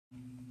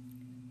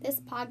This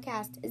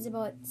podcast is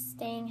about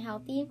staying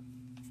healthy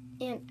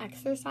and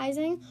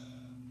exercising.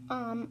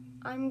 I'm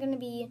going to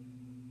be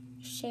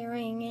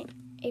sharing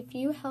a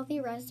few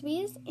healthy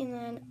recipes and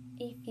then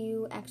a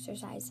few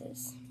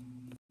exercises.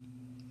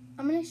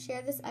 I'm going to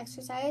share this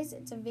exercise.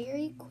 It's a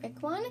very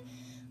quick one,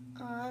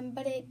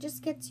 but it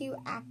just gets you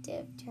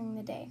active during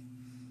the day.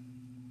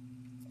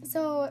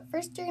 So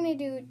first you're going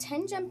to do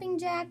 10 jumping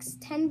jacks,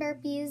 10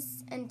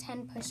 burpees, and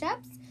 10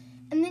 push-ups.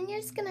 And then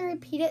you're just going to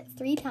repeat it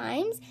 3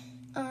 times.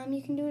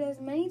 You can do it as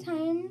many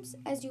times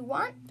as you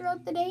want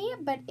throughout the day,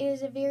 but it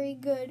is a very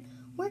good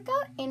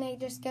workout and it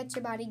just gets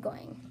your body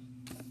going.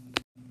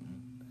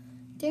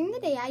 During the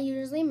day, I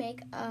usually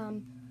make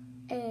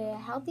a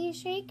healthy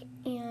shake,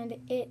 and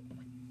it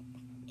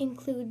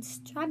includes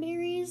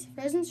strawberries,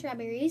 frozen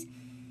strawberries,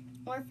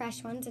 or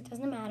fresh ones. It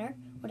doesn't matter,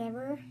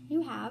 whatever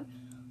you have.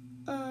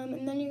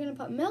 And then you're going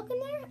to put milk in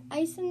there,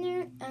 ice in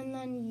there, and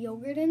then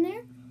yogurt in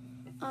there.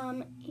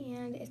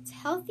 And it's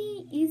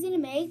healthy, easy to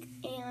make,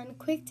 and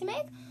quick to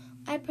make.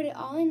 I put it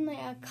all in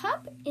a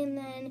cup, and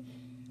then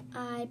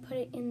I put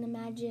it in the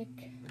magic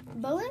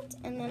bullet,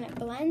 and then it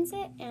blends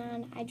it,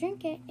 and I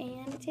drink it,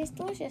 and it tastes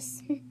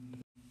delicious.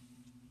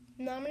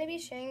 Now I'm going to be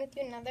sharing with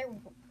you another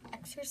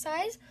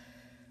exercise.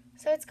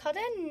 So it's called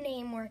a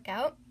name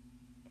workout.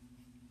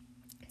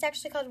 It's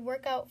actually called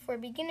Workout for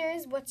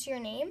Beginners. What's your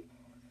name?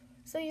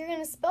 So you're going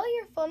to spell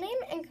your full name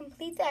and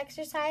complete the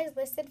exercise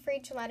listed for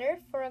each letter.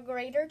 For a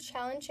greater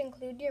challenge,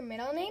 include your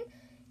middle name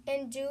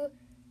and do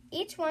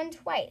each one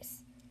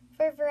twice.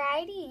 For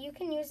variety, you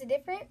can use a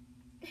different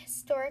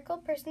historical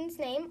person's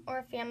name or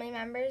a family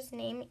member's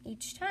name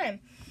each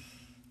time.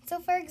 So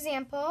for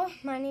example,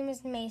 my name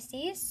is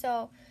Macy,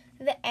 so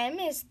the M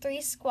is 3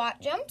 squat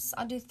jumps.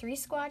 I'll do 3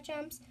 squat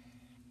jumps.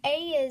 A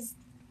is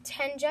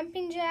 10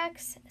 jumping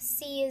jacks.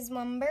 C is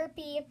 1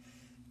 burpee.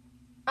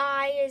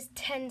 I is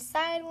 10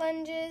 side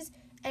lunges,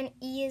 and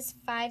E is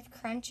 5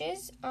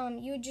 crunches.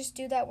 You would just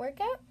do that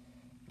workout,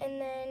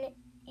 and then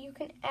you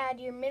can add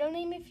your middle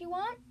name if you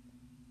want,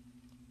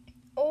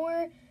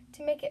 or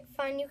to make it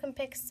fun, you can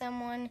pick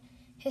someone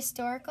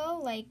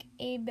historical like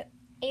Abe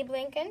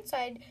Lincoln. So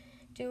I'd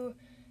do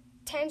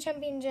 10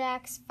 jumping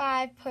jacks,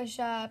 5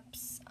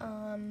 push-ups,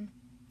 and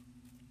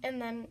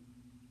then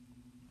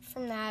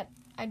from that,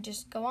 I'd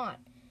just go on.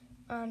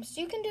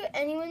 So you can do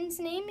anyone's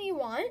name you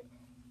want.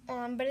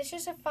 But it's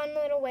just a fun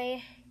little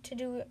way to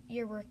do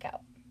your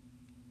workout.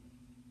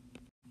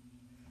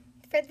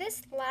 For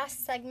this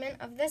last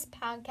segment of this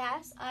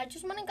podcast, I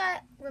just want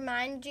to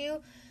remind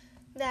you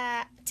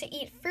that to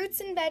eat fruits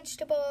and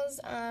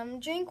vegetables,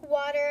 drink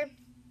water.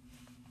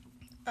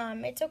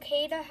 It's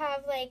okay to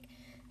have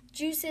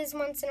juices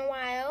once in a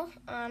while.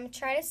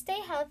 Try to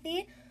stay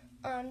healthy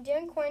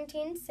during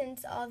quarantine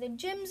since all the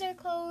gyms are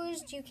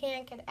closed. You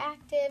can't get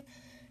active.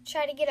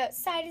 Try to get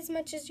outside as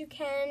much as you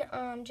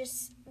can.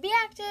 Just be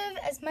active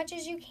as much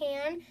as you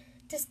can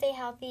to stay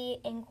healthy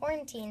in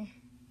quarantine.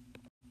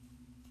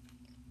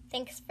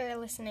 Thanks for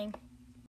listening.